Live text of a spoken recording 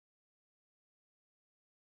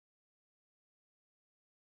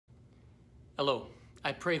Hello,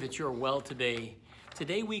 I pray that you're well today.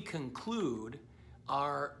 Today we conclude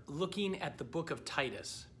our looking at the book of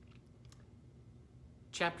Titus,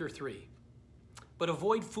 chapter 3. But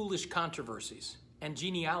avoid foolish controversies and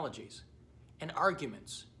genealogies and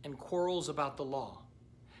arguments and quarrels about the law,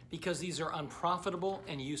 because these are unprofitable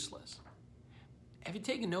and useless. Have you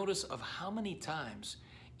taken notice of how many times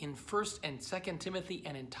in 1st and 2nd Timothy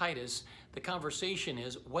and in Titus, the conversation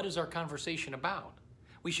is, what is our conversation about?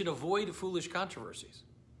 We should avoid foolish controversies.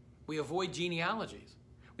 We avoid genealogies.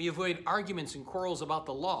 We avoid arguments and quarrels about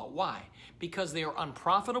the law. Why? Because they are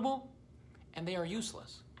unprofitable and they are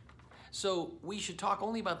useless. So we should talk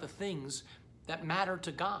only about the things that matter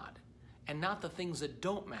to God and not the things that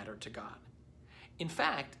don't matter to God. In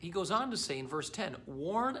fact, he goes on to say in verse 10,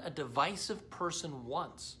 warn a divisive person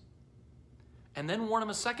once and then warn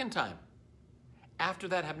him a second time. After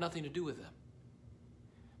that, have nothing to do with them.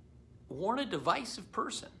 Warn a divisive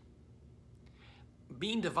person.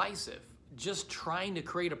 Being divisive, just trying to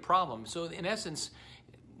create a problem. So in essence,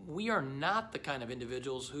 we are not the kind of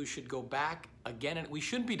individuals who should go back again, and we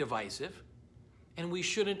shouldn't be divisive, and we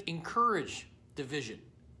shouldn't encourage division.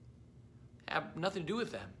 Have nothing to do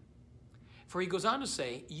with them. For he goes on to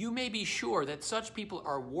say, you may be sure that such people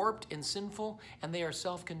are warped and sinful, and they are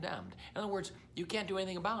self-condemned. In other words, you can't do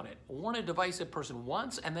anything about it. Warn a divisive person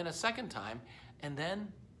once, and then a second time, and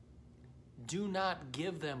then do not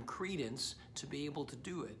give them credence to be able to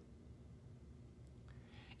do it.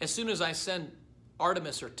 As soon as I send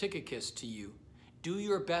Artemis or Tychicus to you, do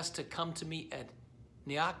your best to come to me at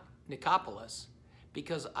Nicopolis,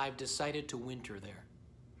 because I've decided to winter there.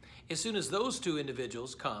 As soon as those two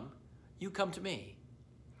individuals come, you come to me.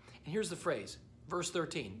 And here's the phrase, verse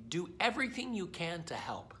 13, do everything you can to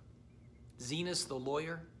help Zenas the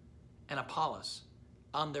lawyer and Apollos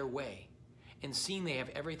on their way, and seeing they have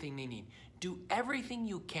everything they need. Do everything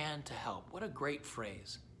you can to help. What a great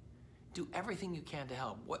phrase. Do everything you can to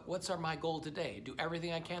help. What's my goal today? Do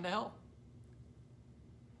everything I can to help.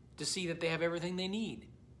 To see that they have everything they need.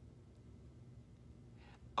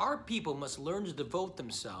 Our people must learn to devote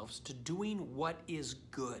themselves to doing what is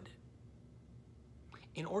good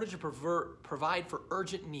in order to provide for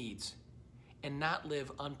urgent needs and not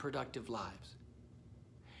live unproductive lives.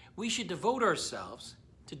 We should devote ourselves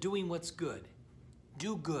to doing what's good.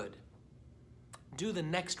 Do good. Do the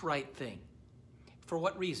next right thing. For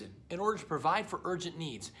what reason? In order to provide for urgent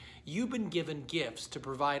needs. You've been given gifts to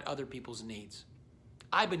provide other people's needs.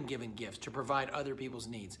 I've been given gifts to provide other people's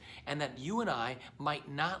needs, and that you and I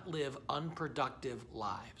might not live unproductive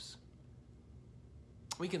lives.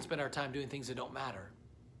 We can spend our time doing things that don't matter,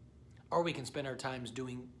 or we can spend our time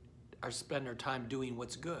doing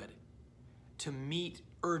what's good to meet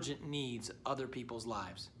urgent needs of other people's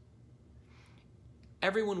lives.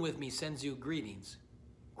 Everyone with me sends you greetings.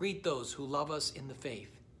 Greet those who love us in the faith.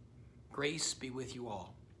 Grace be with you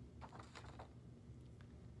all.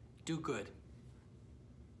 Do good.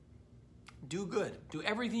 Do good. Do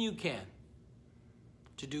everything you can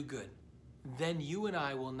to do good. Then you and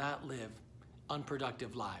I will not live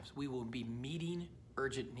unproductive lives. We will be meeting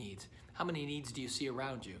urgent needs. How many needs do you see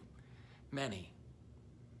around you? Many.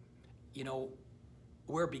 You know,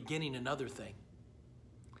 we're beginning another thing.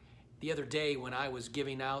 The other day when I was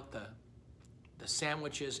giving out the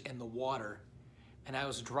sandwiches and the water, and I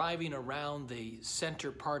was driving around the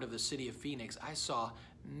center part of the city of Phoenix, I saw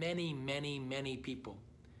many, many, many people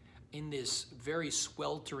in this very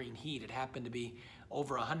sweltering heat. It happened to be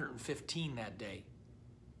over 115 that day.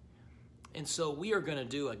 And so we are going to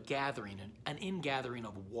do a gathering, an in-gathering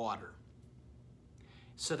of water,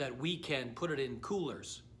 so that we can put it in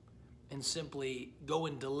coolers and simply go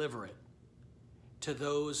and deliver it to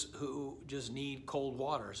those who just need cold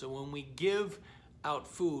water. So when we give out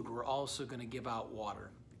food, we're also going to give out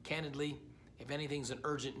water. Candidly, if anything's an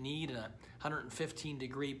urgent need in 115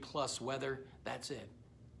 degree plus weather, that's it.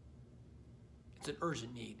 It's an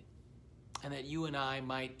urgent need. And that you and I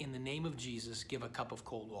might, in the name of Jesus, give a cup of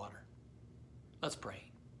cold water. Let's pray.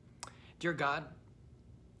 Dear God,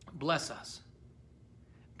 bless us.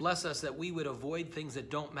 Bless us that we would avoid things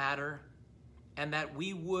that don't matter, and that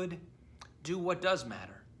we would do what does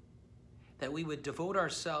matter, that we would devote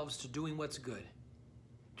ourselves to doing what's good,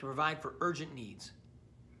 to provide for urgent needs,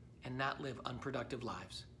 and not live unproductive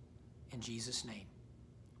lives. In Jesus' name,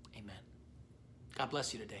 amen. God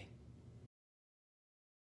bless you today.